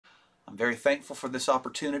I'm very thankful for this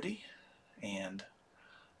opportunity, and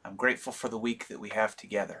I'm grateful for the week that we have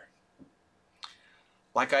together.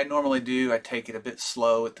 Like I normally do, I take it a bit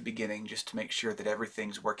slow at the beginning just to make sure that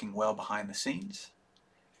everything's working well behind the scenes.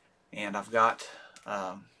 And I've got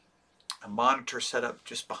a monitor set up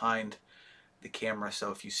just behind the camera,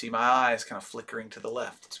 so if you see my eyes kind of flickering to the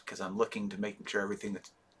left, it's because I'm looking to make sure everything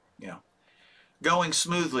that's going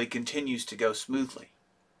smoothly continues to go smoothly.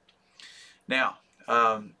 Now,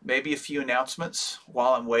 maybe a few announcements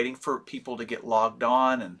while I'm waiting for people to get logged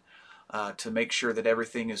on and to make sure that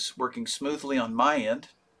everything is working smoothly on my end.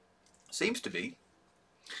 Seems to be.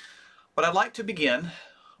 But I'd like to begin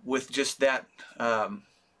with just that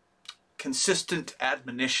consistent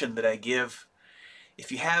admonition that I give.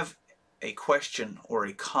 If you have a question or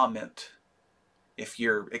a comment, if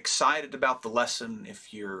you're excited about the lesson,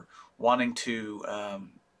 if you're wanting to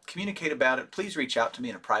communicate about it, please reach out to me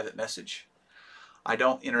in a private message. I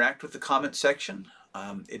don't interact with the comment section.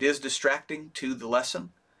 It is distracting to the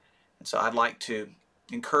lesson, and so I'd like to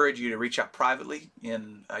encourage you to reach out privately.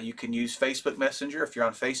 You can use Facebook Messenger if you're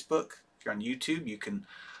on Facebook. If you're on YouTube, you can,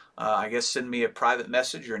 I guess, send me a private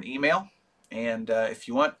message or an email. And if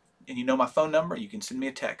you want, and you know my phone number, you can send me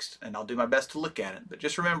a text, and I'll do my best to look at it. But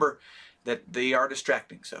just remember that they are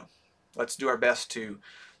distracting, so let's do our best to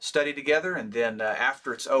study together, and then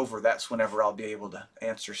after it's over, that's whenever I'll be able to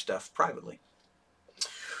answer stuff privately.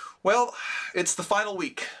 Well, it's the final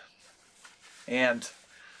week, and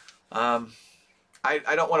I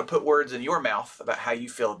don't want to put words in your mouth about how you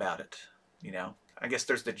feel about it. I guess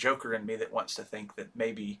there's the joker in me that wants to think that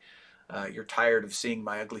maybe you're tired of seeing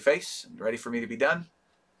my ugly face and ready for me to be done.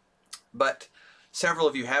 But several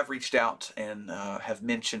of you have reached out and have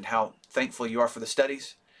mentioned how thankful you are for the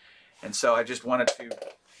studies. And so I just wanted to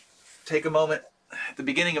take a moment at the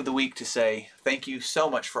beginning of the week to say thank you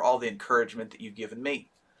so much for all the encouragement that you've given me.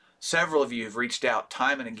 Several of you have reached out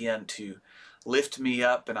time and again to lift me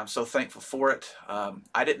up, and I'm so thankful for it.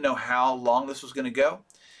 I didn't know how long this was going to go,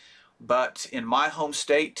 but in my home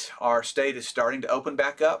state, our state is starting to open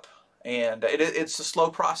back up, and it's a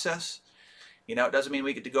slow process. It doesn't mean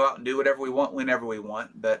we get to go out and do whatever we want whenever we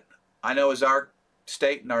want, but I know as our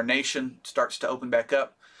state and our nation starts to open back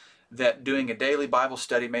up, that doing a daily Bible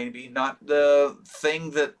study may be not the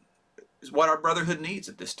thing that is what our brotherhood needs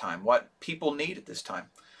at this time, what people need at this time.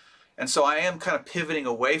 And so I am kind of pivoting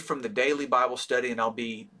away from the daily Bible study, and I'll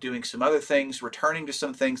be doing some other things, returning to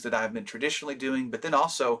some things that I've been traditionally doing, but then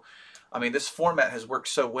also, this format has worked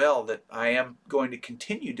so well that I am going to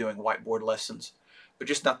continue doing whiteboard lessons, but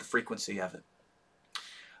just not the frequency of it.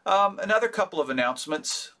 Another couple of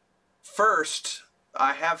announcements. First,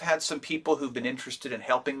 I have had some people who've been interested in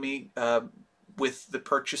helping me with the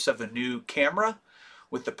purchase of a new camera,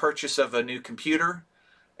 with the purchase of a new computer,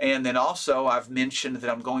 and then also I've mentioned that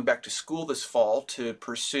I'm going back to school this fall to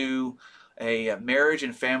pursue a marriage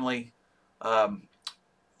and family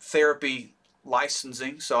therapy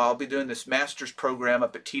licensing. So I'll be doing this master's program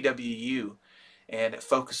up at TWU, and it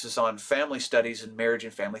focuses on family studies and marriage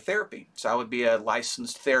and family therapy. So I would be a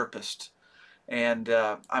licensed therapist. And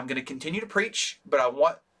I'm going to continue to preach, but I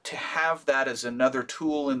want to have that as another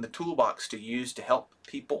tool in the toolbox to use to help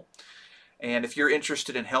people. And if you're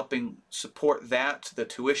interested in helping support that, the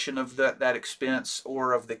tuition of that expense,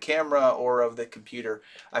 or of the camera, or of the computer,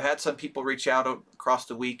 I've had some people reach out across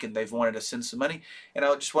the week and they've wanted to send some money. And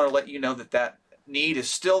I just want to let you know that that need is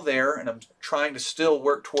still there, and I'm trying to still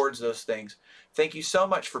work towards those things. Thank you so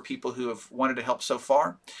much for people who have wanted to help so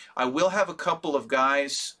far. I will have a couple of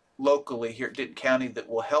guys locally here at Denton County that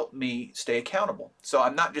will help me stay accountable. So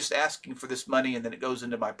I'm not just asking for this money and then it goes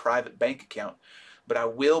into my private bank account, but I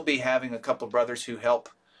will be having a couple of brothers who help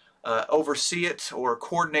oversee it or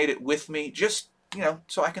coordinate it with me, just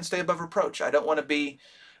so I can stay above reproach. I don't want to be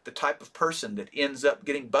the type of person that ends up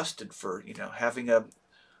getting busted for having a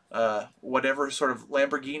whatever sort of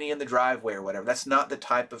Lamborghini in the driveway or whatever. That's not the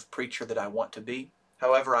type of preacher that I want to be.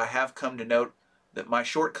 However, I have come to note that my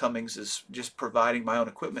shortcomings is just providing my own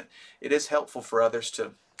equipment. It is helpful for others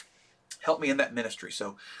to help me in that ministry.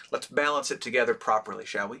 So let's balance it together properly,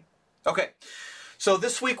 shall we? Okay, so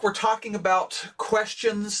this week we're talking about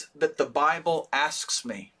questions that the Bible asks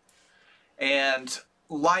me. And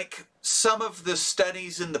like some of the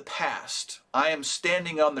studies in the past, I am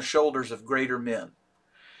standing on the shoulders of greater men.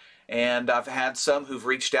 And I've had some who've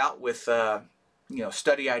reached out with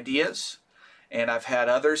study ideas. And I've had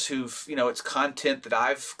others who've, it's content that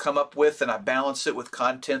I've come up with, and I balance it with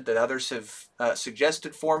content that others have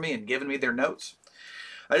suggested for me and given me their notes.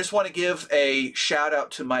 I just want to give a shout out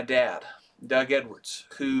to my dad, Doug Edwards,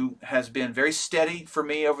 who has been very steady for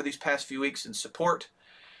me over these past few weeks in support.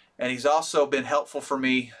 And he's also been helpful for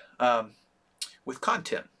me with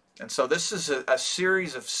content. And so this is a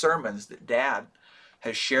series of sermons that Dad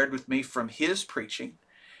has shared with me from his preaching.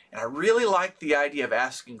 And I really like the idea of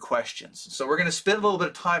asking questions. So we're going to spend a little bit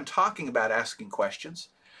of time talking about asking questions.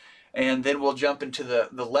 And then we'll jump into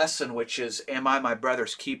the lesson, which is, Am I my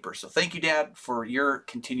brother's keeper? So thank you, Dad, for your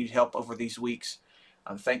continued help over these weeks.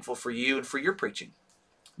 I'm thankful for you and for your preaching.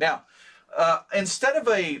 Now, instead of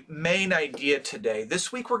a main idea today,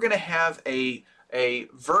 this week we're going to have a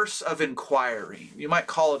verse of inquiry. You might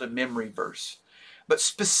call it a memory verse. But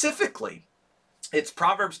specifically, it's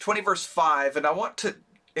Proverbs 20, verse 5, and I want to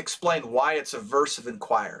explain why it's a verse of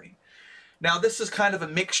inquiry. Now, this is kind of a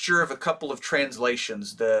mixture of a couple of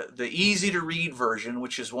translations. The easy-to-read version,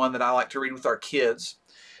 which is one that I like to read with our kids,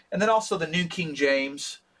 and then also the New King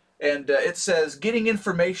James. And it says, getting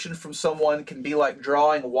information from someone can be like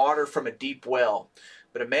drawing water from a deep well,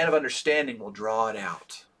 but a man of understanding will draw it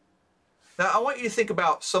out. Now, I want you to think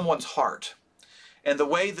about someone's heart and the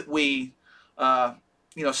way that we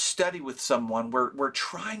study with someone. We're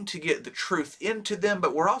trying to get the truth into them,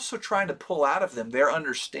 but we're also trying to pull out of them their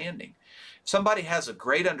understanding. If somebody has a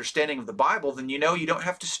great understanding of the Bible, then you don't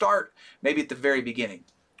have to start maybe at the very beginning.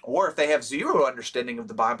 Or if they have zero understanding of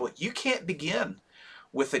the Bible, you can't begin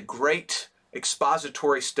with a great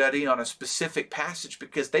expository study on a specific passage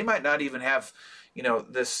because they might not even have,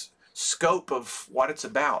 this scope of what it's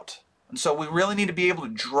about. And so we really need to be able to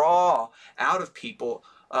draw out of people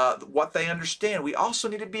what they understand. We also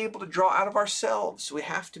need to be able to draw out of ourselves. We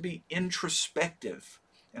have to be introspective.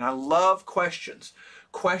 And I love questions.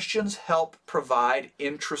 Questions help provide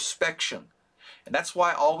introspection. And that's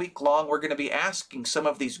why all week long we're going to be asking some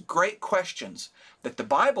of these great questions that the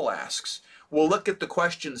Bible asks. We'll look at the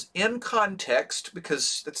questions in context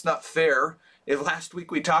because it's not fair. If last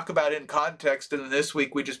week we talk about in context and then this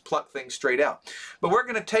week we just pluck things straight out. But we're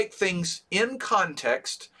going to take things in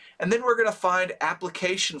context and then we're going to find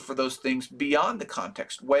application for those things beyond the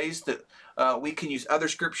context, ways that we can use other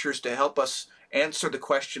scriptures to help us answer the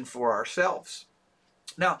question for ourselves.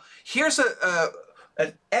 Now, here's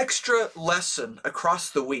an extra lesson across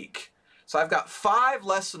the week. So I've got 5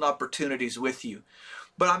 lesson opportunities with you.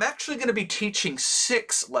 But I'm actually going to be teaching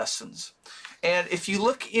 6 lessons. And if you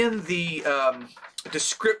look in the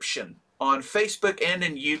description on Facebook and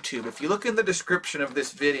in YouTube, if you look in the description of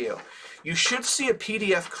this video, you should see a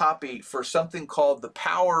PDF copy for something called The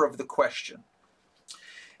Power of the Question.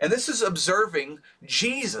 And this is observing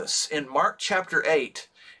Jesus in Mark chapter 8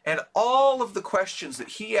 and all of the questions that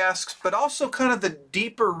he asks, but also kind of the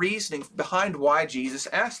deeper reasoning behind why Jesus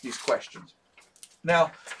asked these questions.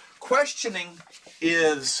 Now, questioning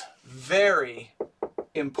is very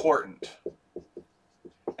important.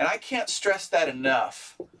 And I can't stress that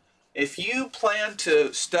enough. If you plan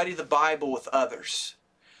to study the Bible with others,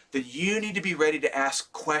 then you need to be ready to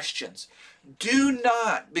ask questions. Do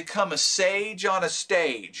not become a sage on a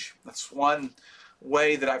stage. That's one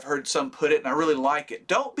way that I've heard some put it, and I really like it.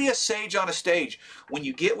 Don't be a sage on a stage when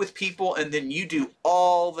you get with people and then you do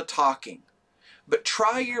all the talking. But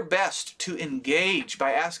try your best to engage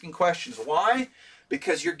by asking questions. Why?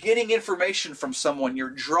 Because you're getting information from someone. You're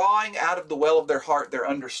drawing out of the well of their heart their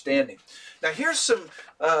understanding. Now here's some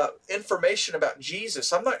information about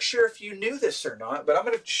Jesus. I'm not sure if you knew this or not, but I'm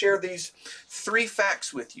going to share these 3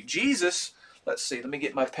 facts with you. Jesus, let's see, let me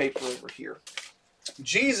get my paper over here.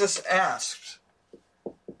 Jesus asked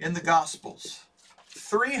in the Gospels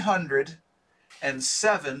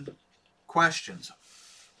 307 questions.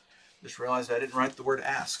 Just realized I didn't write the word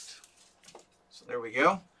asked. So there we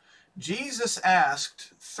go. Jesus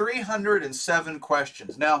asked 307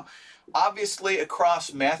 questions. Now, obviously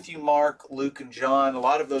across Matthew, Mark, Luke, and John, a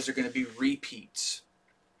lot of those are going to be repeats.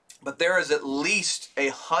 But there is at least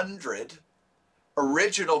 100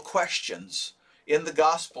 original questions in the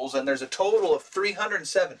Gospels, and there's a total of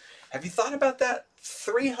 307. Have you thought about that?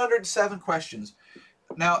 307 questions.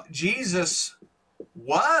 Now, Jesus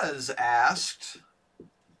was asked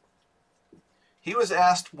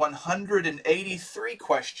 183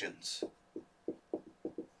 questions.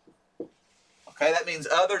 Okay, that means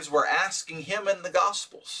others were asking him in the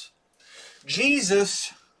Gospels.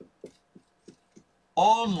 Jesus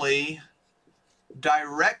only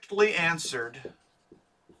directly answered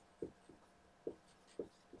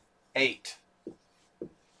 8.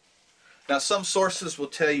 Now, some sources will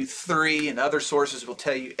tell you 3, and other sources will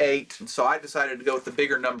tell you 8, and so I decided to go with the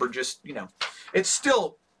bigger number. It's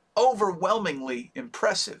still overwhelmingly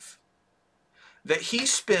impressive that he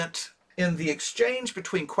spent, in the exchange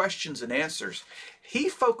between questions and answers, he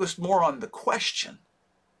focused more on the question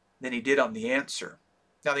than he did on the answer.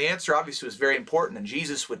 Now, the answer obviously was very important, and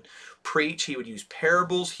Jesus would preach, he would use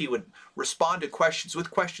parables, he would respond to questions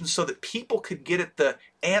with questions so that people could get at the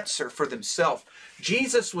answer for themselves.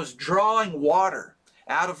 Jesus was drawing water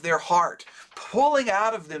out of their heart, pulling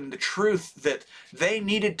out of them the truth that they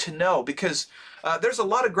needed to know, because there's a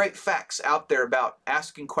lot of great facts out there about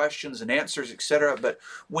asking questions and answers, etc. But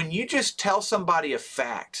when you just tell somebody a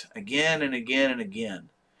fact again and again and again,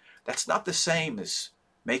 that's not the same as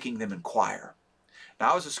making them inquire.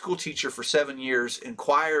 Now, I was a school teacher for 7 years.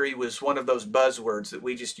 Inquiry was one of those buzzwords that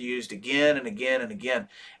we just used again and again and again.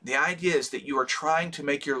 The idea is that you are trying to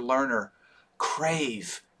make your learner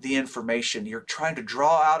crave the information. You're trying to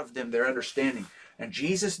draw out of them their understanding. And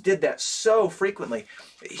Jesus did that so frequently.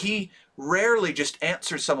 He rarely just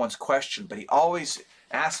answered someone's question, but he always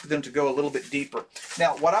asked them to go a little bit deeper.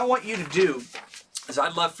 Now, what I want you to do is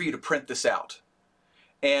I'd love for you to print this out.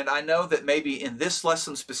 And I know that maybe in this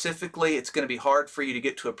lesson specifically, it's going to be hard for you to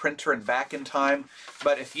get to a printer and back in time.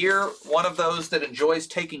 But if you're one of those that enjoys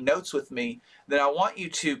taking notes with me, then I want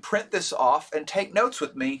you to print this off and take notes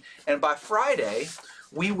with me. And by Friday,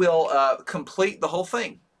 we will complete the whole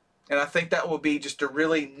thing. And I think that will be just a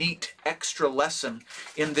really neat extra lesson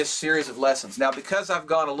in this series of lessons. Now, because I've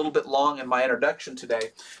gone a little bit long in my introduction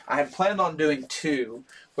today, I had planned on doing 2,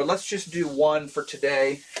 but let's just do 1 for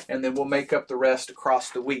today, and then we'll make up the rest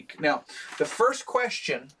across the week. Now, the first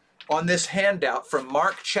question on this handout from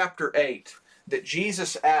Mark chapter 8 that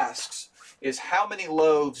Jesus asks is, how many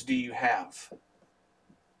loaves do you have?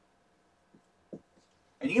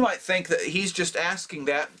 And you might think that he's just asking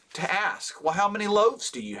that to ask, well, how many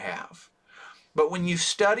loaves do you have? But when you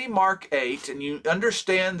study Mark 8 and you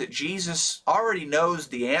understand that Jesus already knows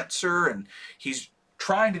the answer and he's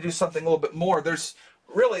trying to do something a little bit more, there's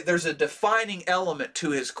a defining element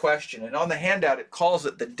to his question. And on the handout it calls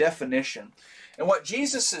it the definition. And what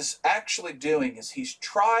Jesus is actually doing is he's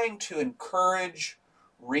trying to encourage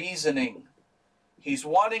reasoning. He's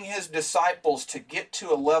wanting his disciples to get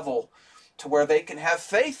to a level to where they can have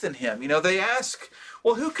faith in him. You know, they ask,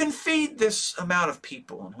 well, who can feed this amount of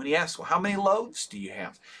people? And when he asks, well, how many loaves do you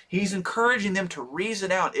have? He's encouraging them to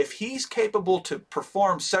reason out, if he's capable to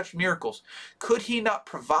perform such miracles, could he not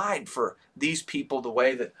provide for these people the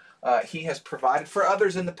way that he has provided for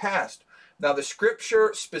others in the past? Now, the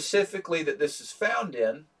scripture specifically that this is found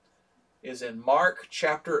in is in Mark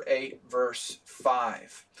chapter 8, verse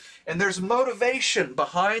 5. And there's motivation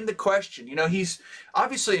behind the question. You know, he's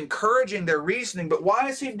obviously encouraging their reasoning, but why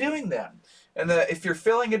is he doing that? And if you're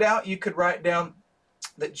filling it out, you could write down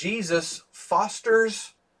that Jesus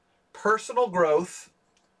fosters personal growth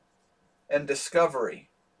and discovery.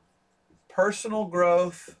 Personal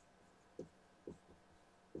growth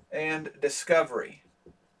and discovery.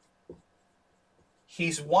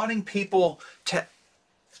 He's wanting people to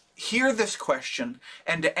hear this question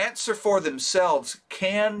and to answer for themselves,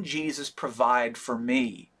 can Jesus provide for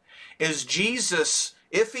me? Is Jesus,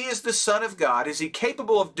 if he is the Son of God, is he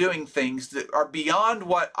capable of doing things that are beyond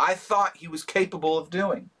what I thought he was capable of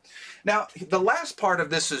doing? Now, the last part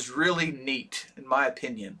of this is really neat, in my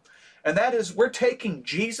opinion. And that is, we're taking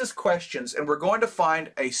Jesus' questions and we're going to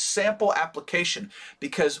find a sample application,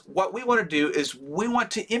 because what we want to do is we want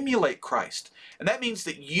to emulate Christ. And that means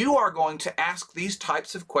that you are going to ask these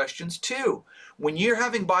types of questions too. When you're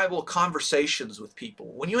having Bible conversations with people,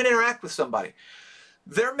 when you interact with somebody,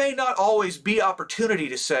 there may not always be opportunity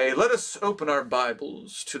to say, let us open our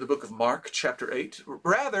Bibles to the book of Mark chapter 8.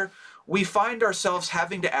 Rather, we find ourselves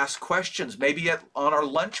having to ask questions, maybe on our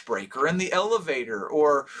lunch break or in the elevator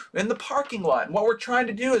or in the parking lot. And what we're trying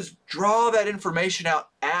to do is draw that information out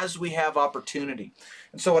as we have opportunity.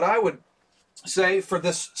 And so what I would say for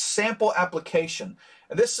this sample application,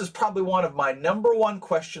 and this is probably one of my #1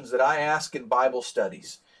 questions that I ask in Bible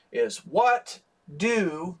studies, is what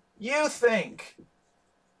do you think?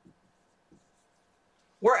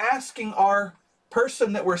 We're asking our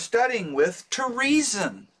person that we're studying with to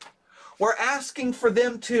reason. We're asking for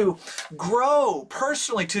them to grow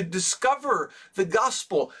personally, to discover the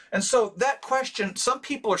gospel. And so that question, some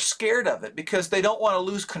people are scared of it because they don't want to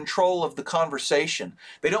lose control of the conversation.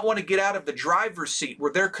 They don't want to get out of the driver's seat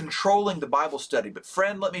where they're controlling the Bible study. But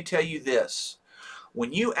friend, let me tell you this.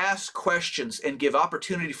 When you ask questions and give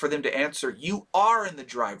opportunity for them to answer, you are in the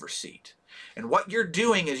driver's seat. And what you're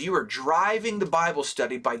doing is you are driving the Bible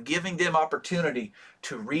study by giving them opportunity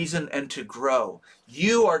to reason and to grow.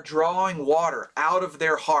 You are drawing water out of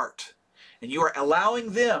their heart. And you are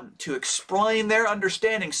allowing them to explain their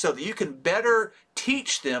understanding so that you can better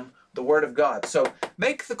teach them the Word of God. So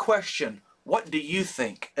make the question, what do you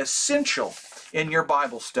think, essential in your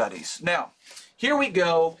Bible studies? Now, here we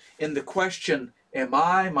go in the question, am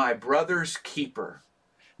I my brother's keeper?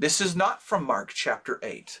 This is not from Mark chapter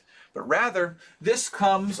 8, but rather this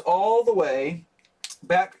comes all the way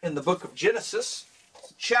back in the book of Genesis,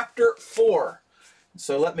 chapter 4.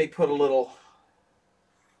 So let me put a little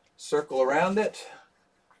circle around it.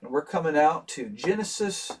 And we're coming out to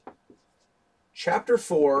Genesis chapter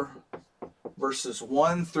 4, verses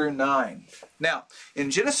 1 through 9. Now, in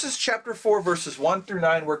Genesis chapter 4, verses 1 through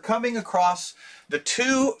 9, we're coming across the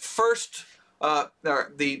two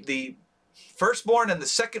the firstborn and the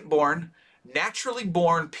secondborn, naturally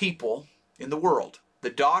born people in the world.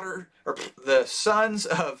 The sons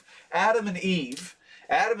of Adam and Eve.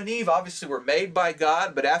 Adam and Eve obviously were made by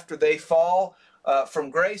God, but after they fall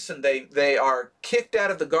from grace and they are kicked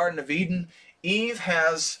out of the Garden of Eden, Eve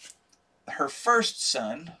has her first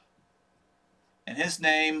son, and his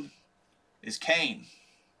name is Cain.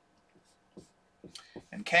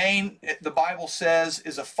 And Cain, the Bible says,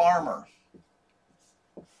 is a farmer.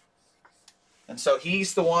 And so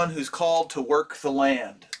he's the one who's called to work the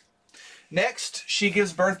land. Next, she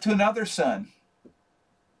gives birth to another son.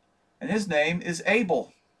 And his name is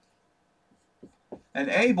Abel. And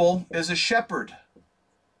Abel is a shepherd.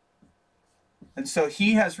 And so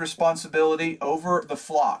he has responsibility over the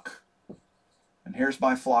flock. And here's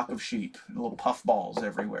my flock of sheep. Little puffballs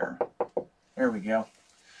everywhere. There we go.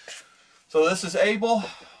 So this is Abel.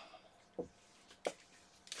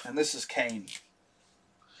 And this is Cain.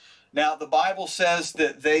 Now the Bible says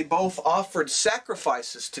that they both offered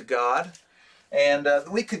sacrifices to God. And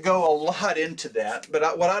we could go a lot into that.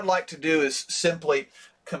 But what I'd like to do is simply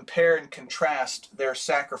compare and contrast their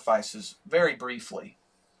sacrifices very briefly.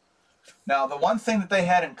 Now the one thing that they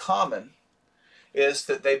had in common is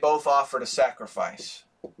that they both offered a sacrifice,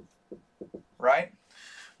 right?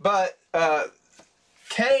 But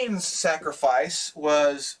Cain's sacrifice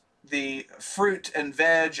was the fruit and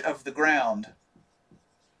veg of the ground,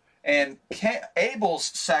 and Abel's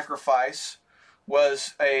sacrifice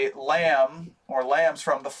was a lamb or lambs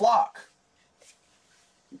from the flock.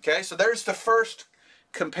 Okay, so there's the first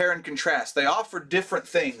compare and contrast. They offered different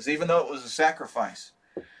things, even though it was a sacrifice.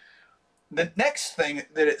 The next thing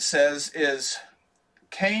that it says is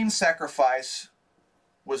Cain's sacrifice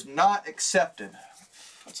was not accepted.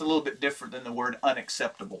 That's a little bit different than the word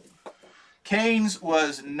unacceptable. Cain's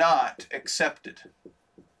was not accepted.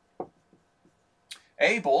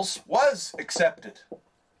 Abel's was accepted.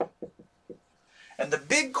 And the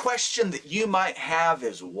big question that you might have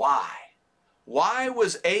is why? Why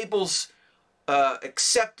was Abel's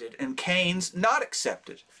accepted and Cain's not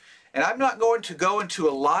accepted? And I'm not going to go into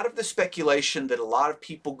a lot of the speculation that a lot of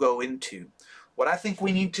people go into. What I think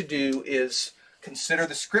we need to do is consider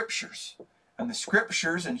the Scriptures. And the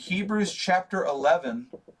Scriptures in Hebrews chapter 11,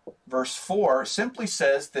 verse 4, simply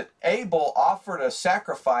says that Abel offered a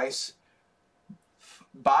sacrifice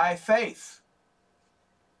by faith.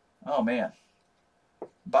 Oh man.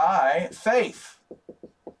 By faith.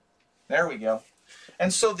 There we go.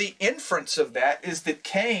 And so the inference of that is that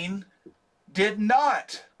Cain did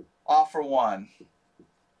not offer one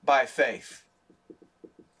by faith.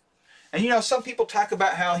 And you know, some people talk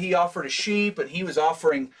about how he offered a sheep and he was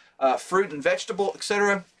offering fruit and vegetable,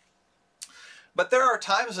 etc. But there are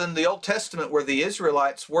times in the Old Testament where the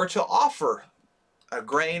Israelites were to offer a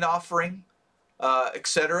grain offering,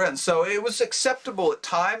 etc. And so it was acceptable at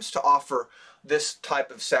times to offer this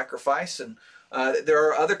type of sacrifice. And there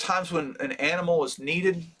are other times when an animal was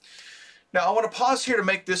needed. Now, I want to pause here to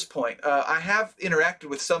make this point. I have interacted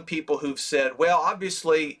with some people who've said, well,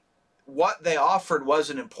 obviously, what they offered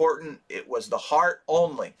wasn't important. It was the heart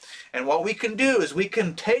only. And what we can do is we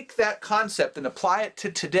can take that concept and apply it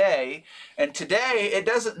to today. And today, it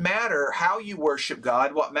doesn't matter how you worship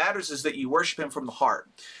God. What matters is that you worship Him from the heart.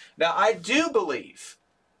 Now, I do believe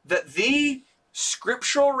that the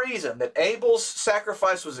scriptural reason that Abel's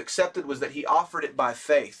sacrifice was accepted was that he offered it by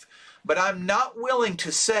faith. But I'm not willing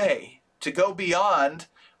to say, to go beyond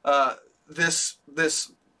this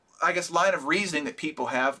I guess, line of reasoning that people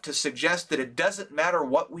have to suggest that it doesn't matter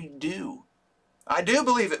what we do. I do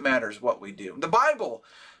believe it matters what we do. The Bible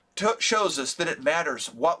shows us that it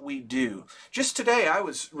matters what we do. Just today I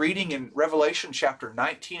was reading in Revelation chapter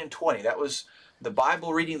 19 and 20. That was the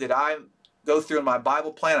Bible reading that I go through in my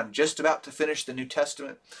Bible plan. I'm just about to finish the New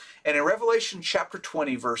Testament. And in Revelation chapter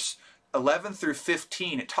 20, verse 11 through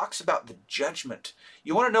 15, it talks about the judgment.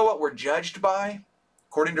 You want to know what we're judged by?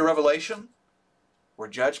 According to Revelation, we're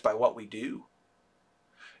judged by what we do.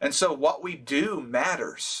 And so what we do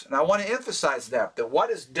matters. And I want to emphasize that what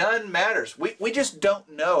is done matters. We just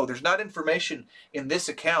don't know. There's not information in this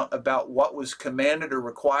account about what was commanded or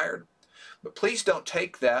required. But please don't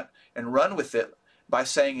take that and run with it by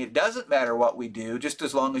saying it doesn't matter what we do just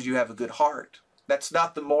as long as you have a good heart. That's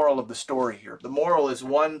not the moral of the story here. The moral is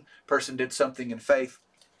one person did something in faith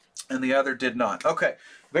and the other did not. Okay,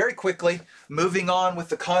 very quickly, moving on with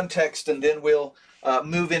the context, and then we'll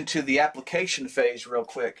move into the application phase real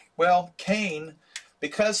quick. Well, Cain,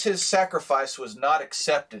 because his sacrifice was not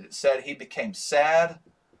accepted, it said he became sad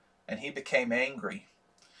and he became angry.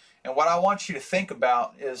 And what I want you to think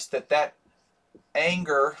about is that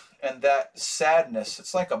anger and that sadness,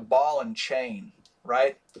 it's like a ball and chain,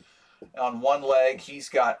 right? On one leg, he's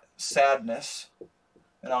got sadness,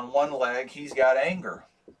 and on one leg, he's got anger.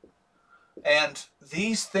 And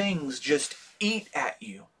these things just eat at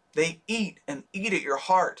you. They eat and eat at your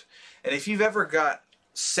heart. And if you've ever got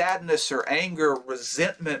sadness or anger,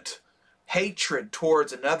 resentment, hatred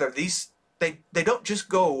towards another, they don't just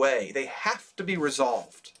go away. They have to be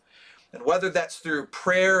resolved. And whether that's through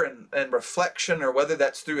prayer and reflection, or whether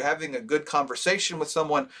that's through having a good conversation with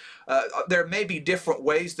someone, there may be different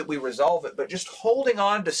ways that we resolve it. But just holding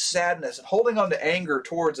on to sadness and holding on to anger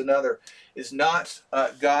towards another is not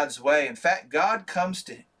God's way. In fact, God comes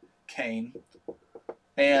to Cain,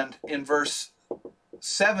 and in verse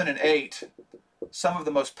 7 and 8, some of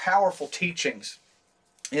the most powerful teachings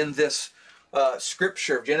in this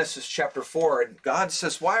scripture of Genesis chapter 4. And God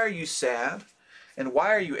says, "Why are you sad? And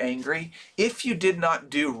why are you angry? If you did not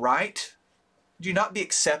do right, do you not be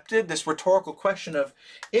accepted?" This rhetorical question of,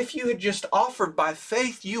 if you had just offered by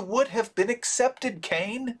faith, you would have been accepted,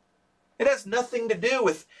 Cain. It has nothing to do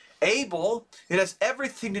with Abel. It has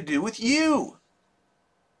everything to do with you.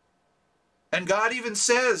 And God even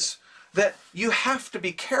says that you have to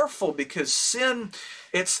be careful, because sin,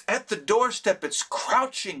 it's at the doorstep, it's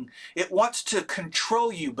crouching, it wants to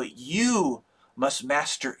control you, but you must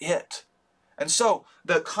master it. And so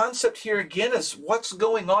the concept here again is what's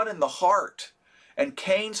going on in the heart. And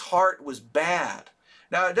Cain's heart was bad.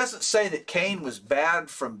 Now, it doesn't say that Cain was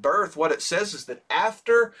bad from birth. What it says is that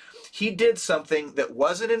after he did something that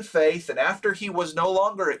wasn't in faith, and after he was no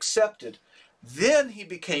longer accepted, then he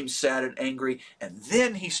became sad and angry, and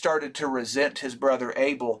then he started to resent his brother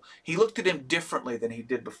Abel. He looked at him differently than he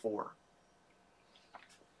did before.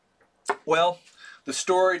 Well, the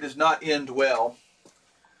story does not end well.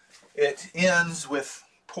 It ends with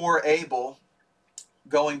poor Abel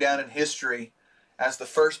going down in history as the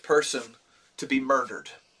first person to be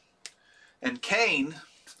murdered, and Cain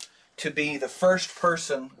to be the first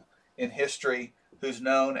person in history who's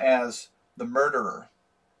known as the murderer.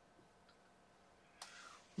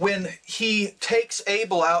 When he takes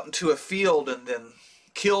Abel out into a field and then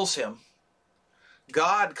kills him,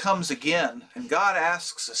 God comes again, and God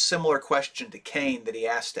asks a similar question to Cain that he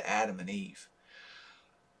asked to Adam and Eve.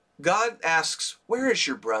 God asks, "Where is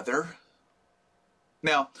your brother?"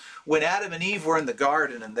 Now, when Adam and Eve were in the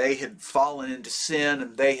garden and they had fallen into sin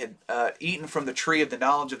and they had eaten from the tree of the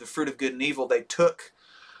knowledge of the fruit of good and evil, they took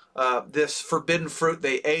this forbidden fruit,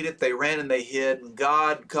 they ate it, they ran and they hid, and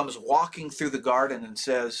God comes walking through the garden and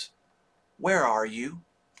says, "Where are you?"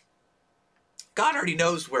 God already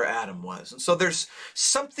knows where Adam was. And so there's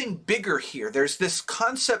something bigger here. There's this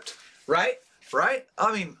concept, right?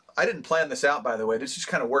 I mean, I didn't plan this out, by the way. This just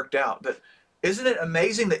kind of worked out. But isn't it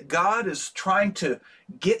amazing that God is trying to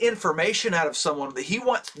get information out of someone, that he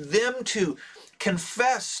wants them to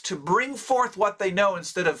confess, to bring forth what they know,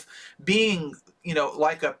 instead of being,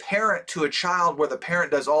 like a parent to a child, where the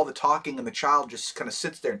parent does all the talking and the child just kind of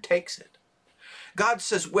sits there and takes it. God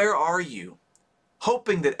says, "Where are you?"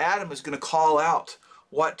 hoping that Adam is going to call out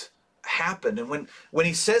what happened. And when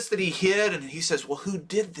he says that he hid, and he says, "Well, who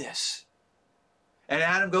did this?" And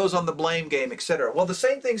Adam goes on the blame game, etc. Well, the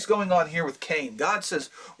same thing's going on here with Cain. God says,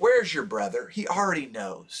 "Where's your brother?" He already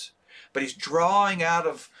knows. But he's drawing out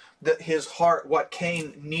of his heart what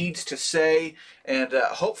Cain needs to say, and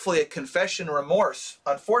hopefully a confession and remorse.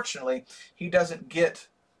 Unfortunately, he doesn't get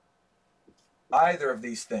either of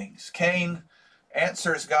these things. Cain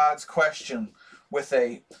answers God's question with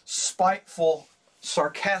a spiteful,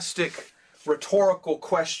 sarcastic, rhetorical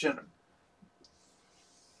question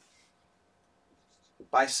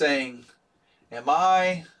by saying, "Am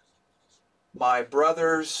I my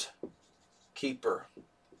brother's keeper?"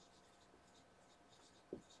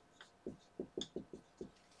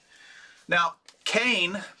 Now,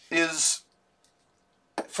 Cain is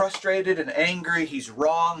frustrated and angry. He's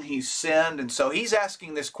wrong. He's sinned. And so he's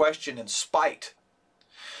asking this question in spite.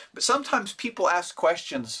 But sometimes people ask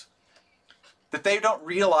questions that they don't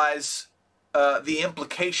realize the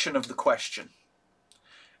implication of the question.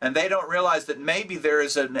 And they don't realize that maybe there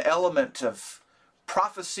is an element of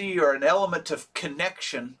prophecy or an element of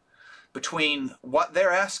connection between what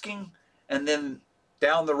they're asking and then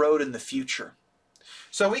down the road in the future.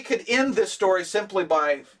 So we could end this story simply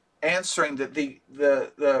by answering that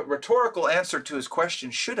the rhetorical answer to his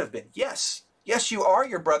question should have been yes. Yes, you are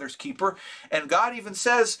your brother's keeper. And God even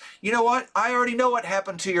says, you know what? I already know what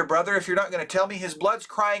happened to your brother. If you're not going to tell me, his blood's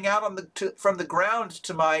crying out from the ground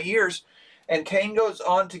to my ears. And Cain goes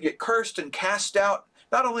on to get cursed and cast out.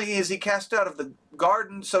 Not only is he cast out of the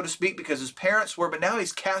garden, so to speak, because his parents were, but now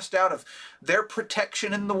he's cast out of their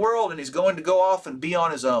protection in the world, and he's going to go off and be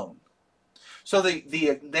on his own. So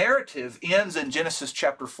the narrative ends in Genesis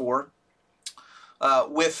chapter 4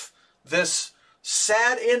 with this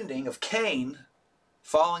sad ending of Cain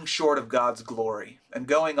falling short of God's glory and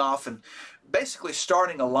going off and basically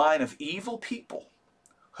starting a line of evil people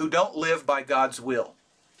who don't live by God's will.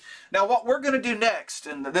 Now what we're going to do next,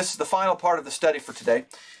 and this is the final part of the study for today,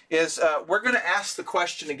 is we're going to ask the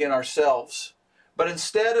question again ourselves. But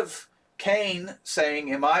instead of Cain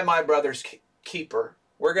saying, am I my brother's keeper,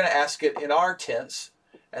 we're going to ask it in our tense,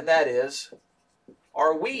 and that is,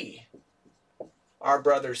 are we our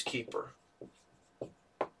brother's keeper?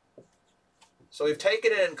 So we've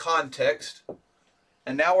taken it in context,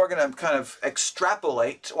 and now we're going to kind of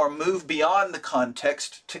extrapolate or move beyond the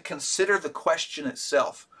context to consider the question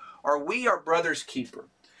itself. Are we our brother's keeper?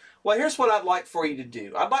 Well, here's what I'd like for you to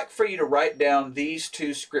do. I'd like for you to write down these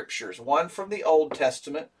two scriptures, one from the Old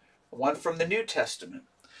Testament, one from the New Testament.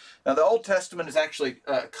 Now, the Old Testament is actually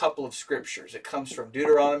a couple of scriptures. It comes from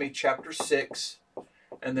Deuteronomy chapter 6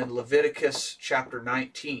 and then Leviticus chapter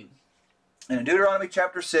 19. And in Deuteronomy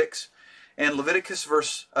chapter 6 and Leviticus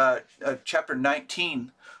chapter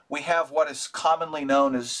 19, we have what is commonly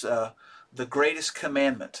known as the greatest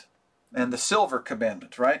commandment and the silver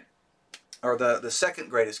commandment, right? Or the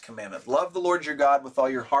second greatest commandment. Love the Lord your God with all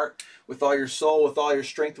your heart, with all your soul, with all your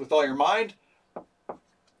strength, with all your mind.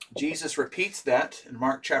 Jesus repeats that in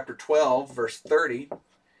Mark chapter 12, verse 30.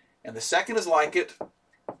 And the second is like it.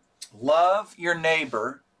 Love your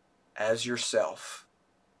neighbor as yourself.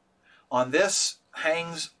 On this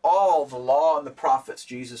hangs all the law and the prophets,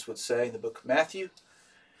 Jesus would say in the book of Matthew.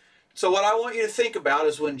 So what I want you to think about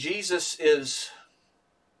is when Jesus is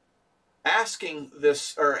asking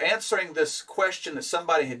this or answering this question that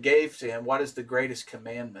somebody had gave to him, what is the greatest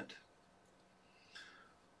commandment?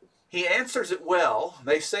 He answers it well,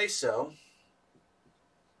 they say so,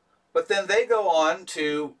 but then they go on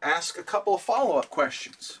to ask a couple of follow-up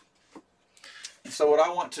questions. And so what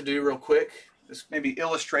I want to do real quick is maybe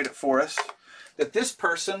illustrate it for us, that this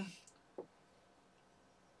person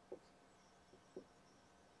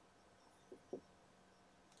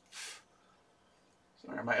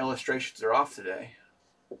my illustrations are off today.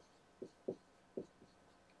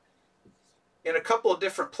 In a couple of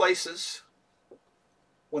different places,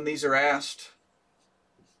 when these are asked,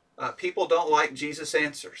 people don't like Jesus'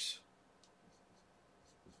 answers.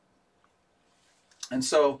 And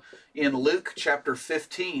so in Luke chapter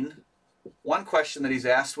 15, one question that he's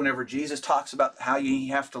asked whenever Jesus talks about how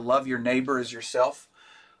you have to love your neighbor as yourself,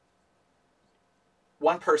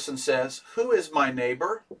 one person says, "Who is my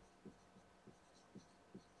neighbor?"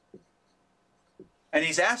 And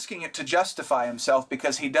he's asking it to justify himself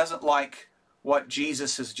because he doesn't like what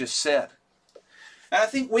Jesus has just said. And I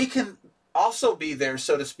think we can also be there,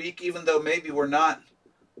 so to speak, even though maybe we're not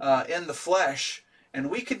in the flesh. And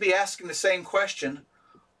we could be asking the same question,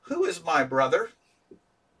 who is my brother?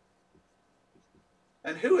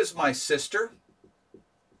 And who is my sister?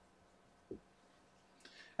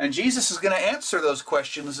 And Jesus is going to answer those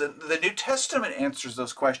questions. The New Testament answers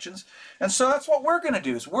those questions. And so that's what we're going to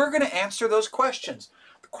do, is we're going to answer those questions.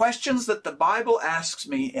 The questions that the Bible asks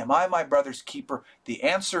me, am I my brother's keeper? The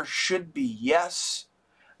answer should be yes.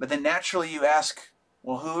 But then naturally you ask,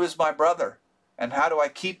 well, who is my brother? And how do I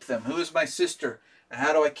keep them? Who is my sister? And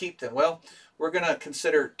how do I keep them? Well, we're going to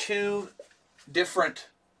consider two different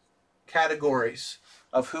categories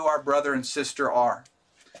of who our brother and sister are.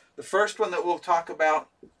 The first one that we'll talk about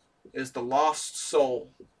is the lost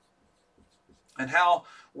soul, and how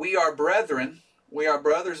we are brethren, we are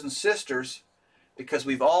brothers and sisters because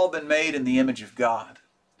we've all been made in the image of God.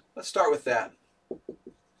 Let's start with that.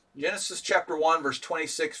 Genesis chapter 1, verse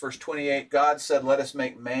 26, verse 28, God said, let us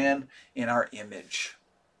make man in our image.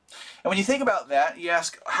 And when you think about that, you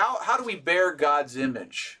ask, how do we bear God's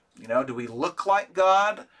image? You know, do we look like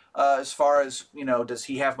God? As far as, you know, does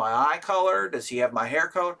he have my eye color? Does he have my hair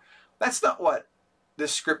color? That's not what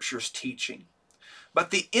this scripture is teaching.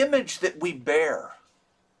 But the image that we bear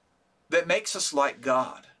that makes us like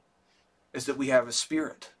God is that we have a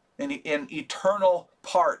spirit, an eternal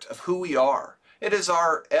part of who we are. It is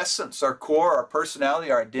our essence, our core, our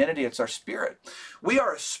personality, our identity. It's our spirit. We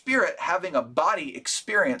are a spirit having a body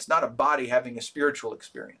experience, not a body having a spiritual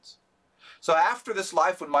experience. So after this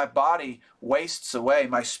life, when my body wastes away,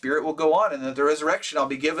 my spirit will go on. And at the resurrection, I'll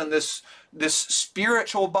be given this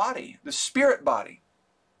spiritual body, this spirit body,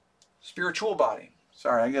 spiritual body.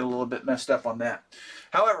 Sorry, I get a little bit messed up on that.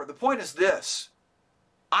 However, the point is this.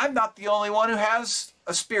 I'm not the only one who has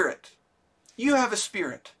a spirit. You have a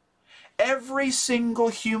spirit. Every single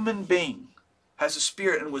human being has a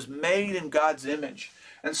spirit and was made in God's image.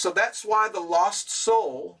 And so that's why the lost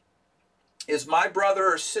soul is my brother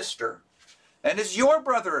or sister and is your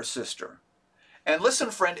brother or sister. And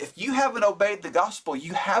listen, friend, if you haven't obeyed the gospel,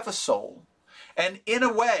 you have a soul. And in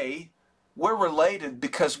a way, we're related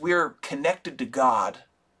because we're connected to God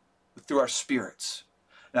through our spirits.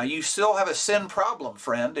 Now, you still have a sin problem,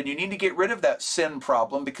 friend, and you need to get rid of that sin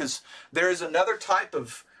problem because there is another type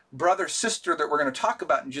of brother-sister that we're going to talk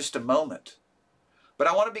about in just a moment. But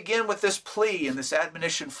I want to begin with this plea and this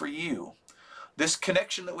admonition for you. This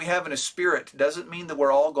connection that we have in a spirit doesn't mean that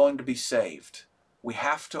we're all going to be saved. We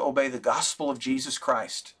have to obey the gospel of Jesus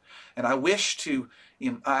Christ. And I wish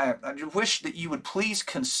that you would please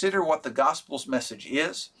consider what the gospel's message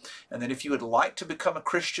is, and that if you would like to become a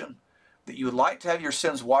Christian, that you would like to have your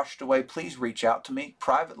sins washed away, please reach out to me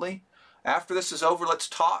privately. After this is over, let's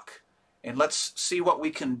talk, and let's see what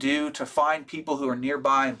we can do to find people who are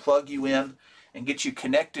nearby and plug you in and get you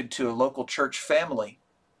connected to a local church family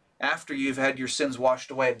after you've had your sins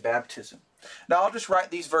washed away in baptism. Now, I'll just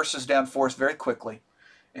write these verses down for us very quickly,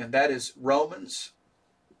 and that is Romans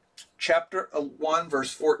chapter 1,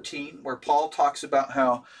 verse 14, where Paul talks about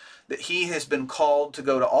how that he has been called to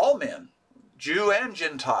go to all men, Jew and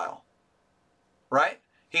Gentile, right?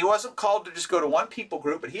 He wasn't called to just go to one people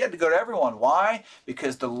group, but he had to go to everyone. Why?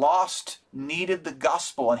 Because the lost needed the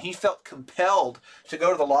gospel, and he felt compelled to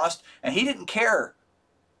go to the lost, and he didn't care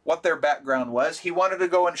what their background was. He wanted to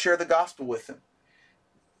go and share the gospel with them.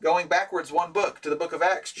 Going backwards one book to the book of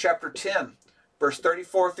Acts, chapter 10, verse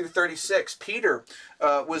 34 through 36. Peter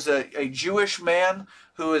was a Jewish man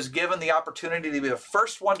who was given the opportunity to be the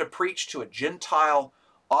first one to preach to a Gentile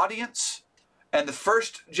audience. And the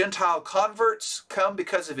first Gentile converts come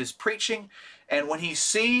because of his preaching. And when he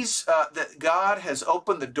sees that God has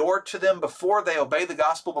opened the door to them before they obey the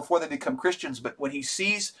gospel, before they become Christians, but when he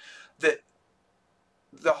sees that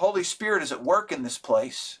the Holy Spirit is at work in this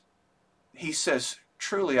place, he says,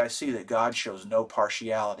 truly I see that God shows no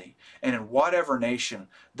partiality. And in whatever nation,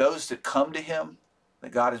 those that come to him,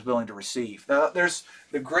 that God is willing to receive. Now, there's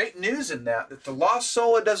the great news in that the lost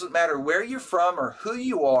soul, it doesn't matter where you're from or who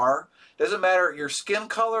you are, it doesn't matter your skin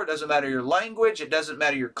color, it doesn't matter your language, it doesn't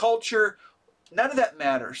matter your culture, none of that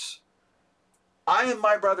matters. I am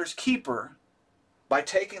my brother's keeper by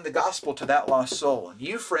taking the gospel to that lost soul. And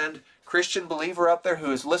you, friend, Christian believer out there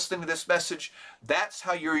who is listening to this message, that's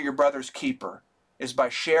how you're your brother's keeper, is by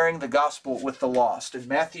sharing the gospel with the lost. In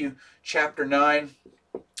Matthew chapter 9,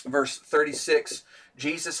 verse 36,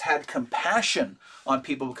 Jesus had compassion on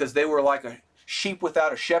people because they were like a sheep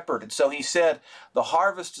without a shepherd. And so he said, the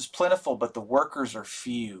harvest is plentiful, but the workers are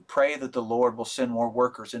few. Pray that the Lord will send more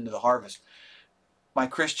workers into the harvest. My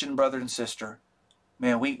Christian brother and sister,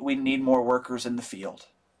 man, we need more workers in the field.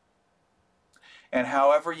 And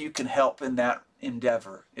however you can help in that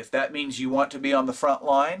endeavor, if that means you want to be on the front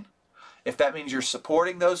line, if that means you're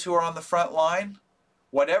supporting those who are on the front line,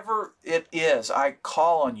 whatever it is, I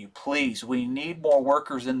call on you, please. We need more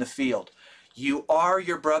workers in the field. You are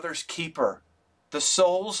your brother's keeper. The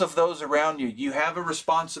souls of those around you, you have a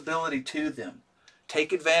responsibility to them.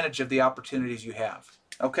 Take advantage of the opportunities you have.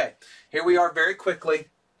 Okay, here we are very quickly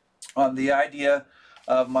on the idea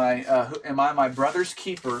of am I my brother's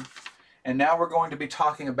keeper? And now we're going to be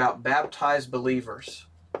talking about baptized believers.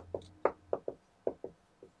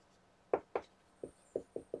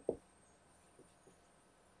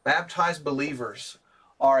 Baptized believers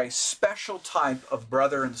are a special type of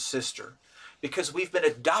brother and sister because we've been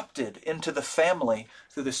adopted into the family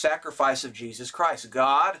through the sacrifice of Jesus Christ.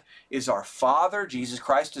 God is our Father. Jesus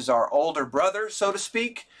Christ is our older brother, so to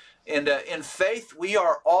speak. And in faith, we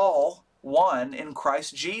are all one in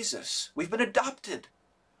Christ Jesus. We've been adopted.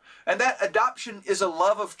 And that adoption is a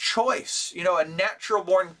love of choice. You know, a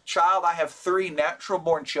natural-born child, I have 3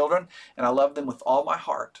 natural-born children, and I love them with all my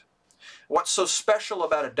heart. What's so special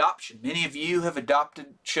about adoption? Many of you have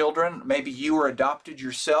adopted children. Maybe you were adopted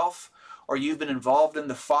yourself, or you've been involved in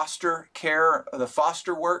the foster care, the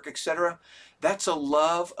foster work, etc. That's a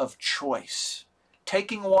love of choice.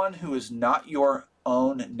 Taking one who is not your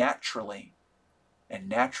own naturally and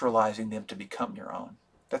naturalizing them to become your own.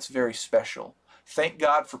 That's very special. Thank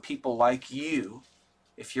God for people like you.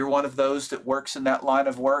 If you're one of those that works in that line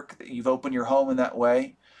of work, that you've opened your home in that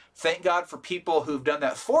way. Thank God for people who've done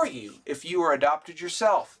that for you if you were adopted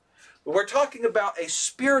yourself. We're talking about a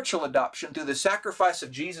spiritual adoption through the sacrifice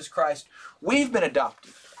of Jesus Christ. We've been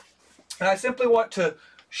adopted. And I simply want to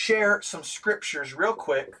share some scriptures real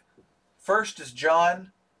quick. First is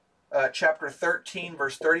John chapter 13,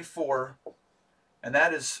 verse 34. And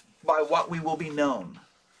that is by what we will be known.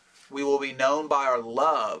 We will be known by our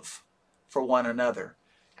love for one another.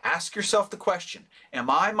 Ask yourself the question, am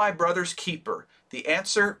I my brother's keeper? The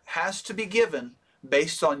answer has to be given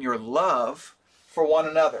based on your love for one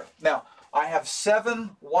another. Now, I have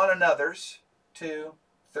 7 one another's. 2,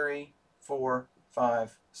 3, 4,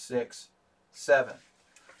 5, 6, 7.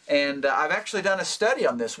 And I've actually done a study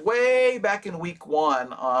on this way back in week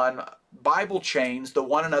 1 on Bible chains, the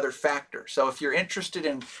one another factor. So if you're interested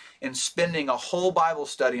in spending a whole Bible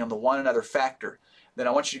study on the one another factor, then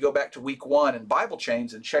I want you to go back to week 1 in Bible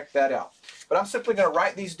chains and check that out. But I'm simply going to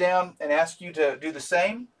write these down and ask you to do the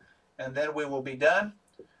same, and then we will be done.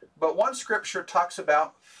 But one scripture talks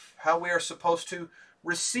about how we are supposed to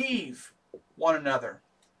receive one another.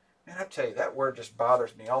 And I tell you, that word just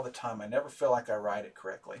bothers me all the time. I never feel like I write it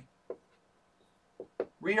correctly.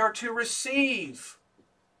 We are to receive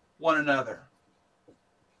one another.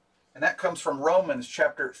 And that comes from Romans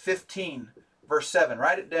chapter 15, verse 7.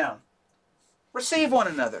 Write it down. Receive one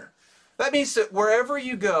another. That means that wherever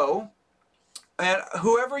you go, and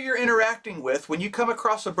whoever you're interacting with, when you come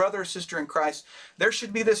across a brother or sister in Christ, there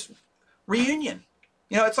should be this reunion.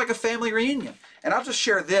 You know, it's like a family reunion. And I'll just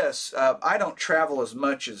share this. I don't travel as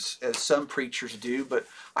much as some preachers do, but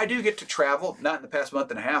I do get to travel, not in the past month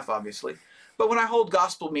and a half, obviously. But when I hold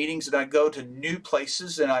gospel meetings and I go to new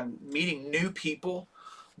places and I'm meeting new people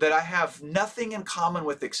that I have nothing in common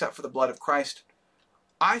with except for the blood of Christ,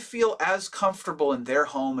 I feel as comfortable in their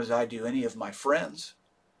home as I do any of my friends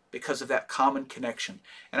because of that common connection.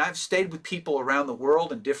 And I've stayed with people around the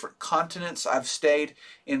world in different continents. I've stayed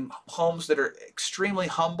in homes that are extremely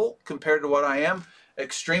humble compared to what I am,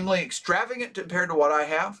 extremely extravagant compared to what I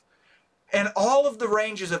have. And all of the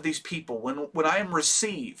ranges of these people, when I am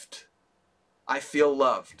received, I feel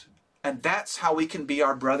loved. And that's how we can be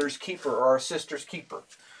our brother's keeper or our sister's keeper.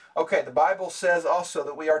 Okay, the Bible says also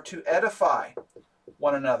that we are to edify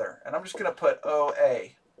one another. And I'm just going to put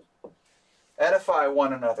O-A. Edify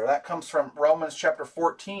one another. That comes from Romans chapter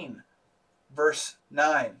 14, verse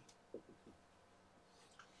 9.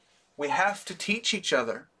 We have to teach each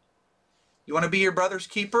other. You want to be your brother's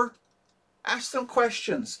keeper? Ask them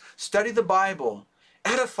questions. Study the Bible.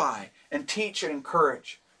 Edify and teach and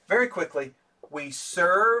encourage. Very quickly, we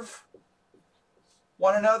serve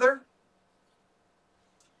one another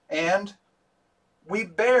and we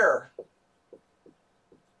bear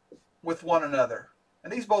with one another.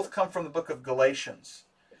 And these both come from the book of Galatians.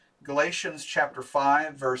 Galatians chapter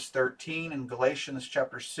 5, verse 13, and Galatians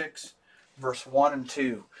chapter 6, verse 1 and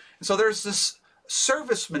 2. And so there's this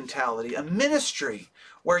service mentality, a ministry,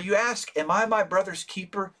 where you ask, am I my brother's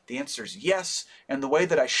keeper? The answer is yes. And the way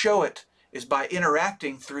that I show it is by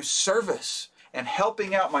interacting through service and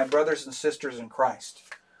helping out my brothers and sisters in Christ.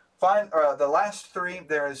 The last 3,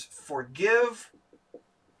 there is forgive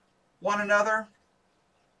one another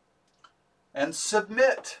and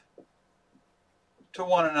submit to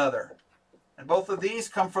one another. And both of these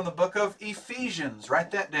come from the book of Ephesians.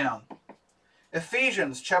 Write that down.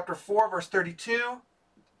 Ephesians chapter 4, verse 32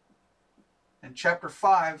 and chapter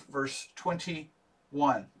 5, verse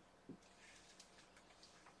 21.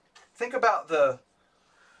 Think about the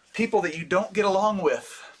people that you don't get along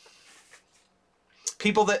with.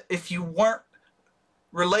 People that if you weren't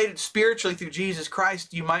related spiritually through Jesus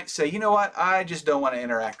Christ, you might say, you know what, I just don't want to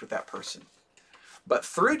interact with that person. But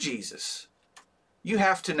through Jesus, you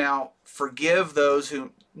have to now forgive those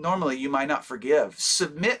who normally you might not forgive.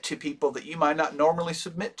 Submit to people that you might not normally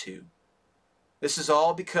submit to. This is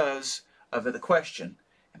all because of the question,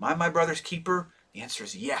 am I my brother's keeper? The answer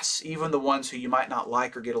is yes, even the ones who you might not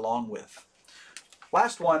like or get along with.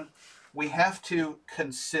 Last one, we have to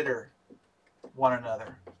consider one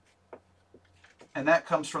another. And that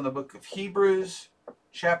comes from the book of Hebrews,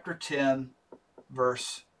 chapter 10,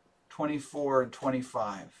 verse 24 and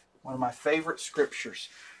 25. One of my favorite scriptures.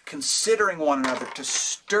 Considering one another to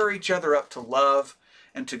stir each other up to love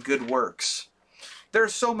and to good works. There are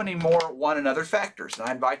so many more one another factors, and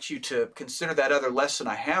I invite you to consider that other lesson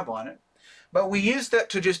I have on it. But we use that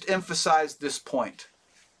to just emphasize this point.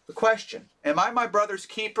 The question, am I my brother's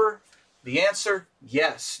keeper? The answer,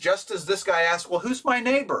 yes. Just as this guy asked, well, who's my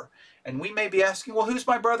neighbor? And we may be asking, well, who's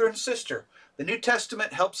my brother and sister? The New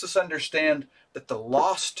Testament helps us understand that the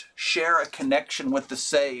lost share a connection with the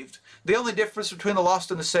saved. The only difference between the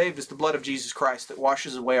lost and the saved is the blood of Jesus Christ that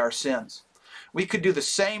washes away our sins. We could do the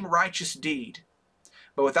same righteous deed,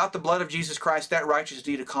 But without the blood of Jesus Christ, that righteous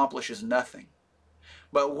deed accomplishes nothing.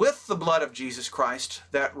 But with the blood of Jesus Christ,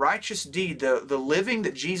 that righteous deed, the living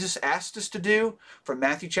that Jesus asked us to do from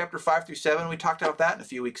Matthew chapter 5 through 7, we talked about that a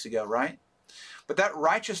few weeks ago, right? But that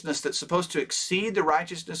righteousness that's supposed to exceed the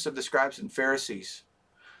righteousness of the scribes and Pharisees,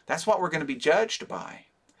 that's what we're going to be judged by.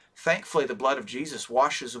 Thankfully, the blood of Jesus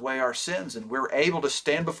washes away our sins, and we're able to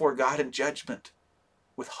stand before God in judgment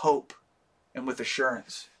with hope and with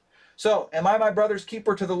assurance. So, am I my brother's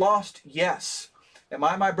keeper to the lost? Yes. Am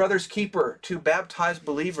I my brother's keeper to baptized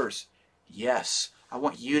believers? Yes. I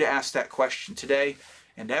want you to ask that question today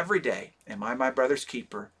and every day. Am I my brother's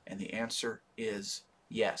keeper? And the answer is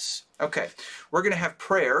yes. Okay, we're going to have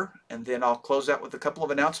prayer, and then I'll close out with a couple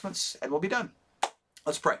of announcements, and we'll be done.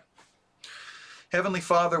 Let's pray. Heavenly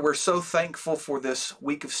Father, we're so thankful for this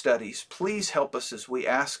week of studies. Please help us as we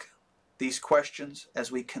ask these questions,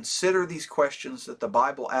 as we consider these questions that the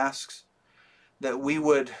Bible asks, that we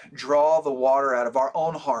would draw the water out of our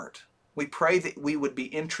own heart. We pray that we would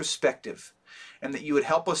be introspective, and that you would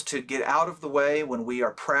help us to get out of the way when we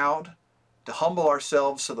are proud, to humble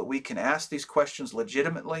ourselves so that we can ask these questions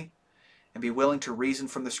legitimately and be willing to reason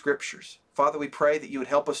from the Scriptures. Father, we pray that you would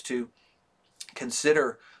help us to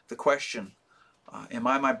consider the question, am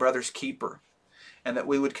I my brother's keeper? And that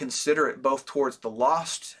we would consider it both towards the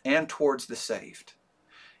lost and towards the saved.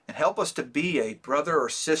 And help us to be a brother or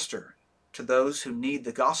sister to those who need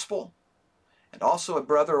the gospel, and also a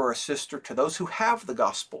brother or a sister to those who have the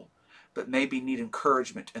gospel, but maybe need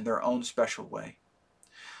encouragement in their own special way.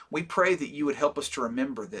 We pray that you would help us to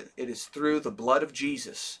remember that it is through the blood of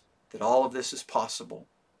Jesus that all of this is possible,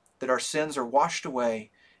 that our sins are washed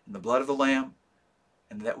away in the blood of the Lamb,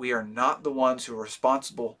 and that we are not the ones who are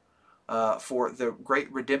responsible for the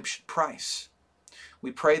great redemption price.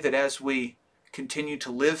 We pray that as we continue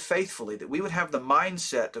to live faithfully, that we would have the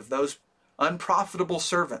mindset of those unprofitable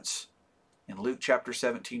servants in Luke chapter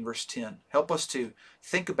 17, verse 10. Help us to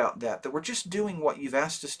think about that we're just doing what you've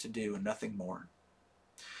asked us to do and nothing more.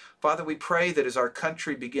 Father, we pray that as our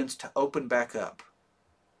country begins to open back up,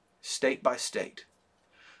 state by state,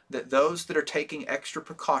 that those that are taking extra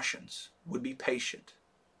precautions would be patient,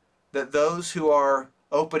 that those who are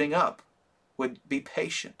opening up would be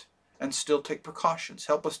patient and still take precautions.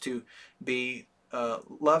 Help us to be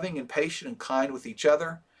loving and patient and kind with each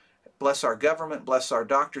other. Bless our government, bless our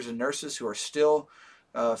doctors and nurses who are still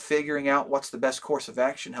figuring out what's the best course of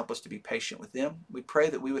action. Help us to be patient with them. We pray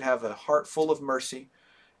that we would have a heart full of mercy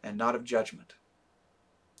and not of judgment.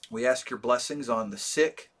 We ask your blessings on the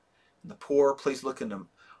sick and the poor. Please look into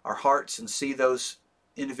our hearts and see those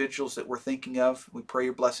individuals that we're thinking of. We pray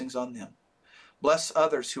your blessings on them. Bless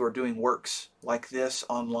others who are doing works like this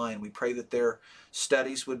online. We pray that their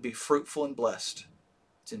studies would be fruitful and blessed.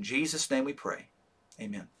 It's in Jesus' name we pray.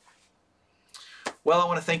 Amen. Well, I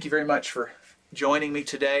want to thank you very much for joining me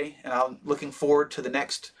today, and I'm looking forward to the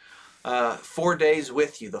next 4 days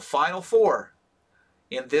with you, the final 4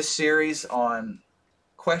 in this series on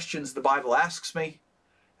questions the Bible asks me,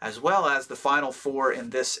 as well as the final 4 in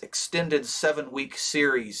this extended 7-week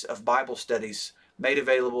series of Bible studies made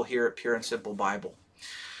available here at Pure and Simple Bible.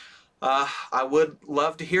 I would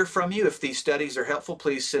love to hear from you. If these studies are helpful,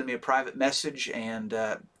 please send me a private message and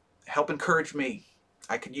help encourage me.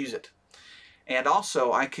 I could use it. And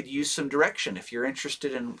also, I could use some direction. If you're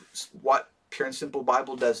interested in what Pure and Simple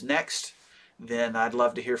Bible does next, then I'd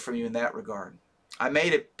love to hear from you in that regard. I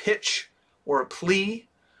made a pitch or a plea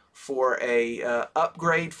for a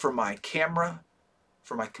upgrade for my camera,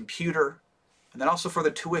 for my computer, and then also for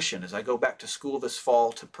the tuition as I go back to school this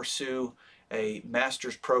fall to pursue a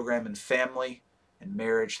master's program in family and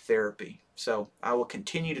marriage therapy. So I will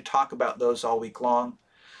continue to talk about those all week long.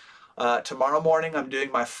 Tomorrow morning I'm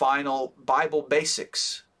doing my final Bible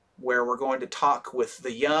Basics, where we're going to talk with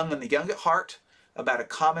the young and the young at heart about a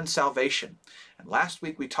common salvation. And last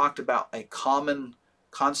week we talked about a common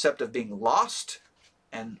concept of being lost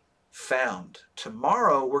and found.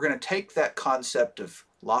 Tomorrow we're going to take that concept of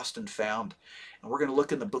lost and found, and we're going to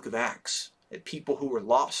look in the book of Acts at people who were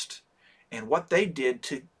lost and what they did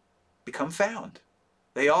to become found.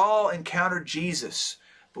 They all encountered Jesus,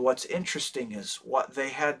 but what's interesting is what they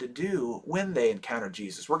had to do when they encountered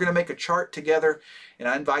Jesus. We're going to make a chart together, and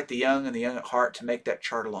I invite the young and the young at heart to make that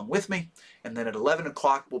chart along with me. And then at 11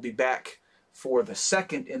 o'clock we'll be back for the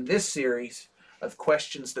second in this series of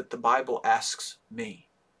questions that the Bible asks me.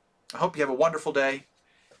 I hope you have a wonderful day,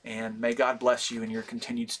 and may God bless you in your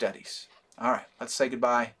continued studies. All right, let's say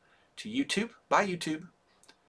goodbye to YouTube. Bye, YouTube.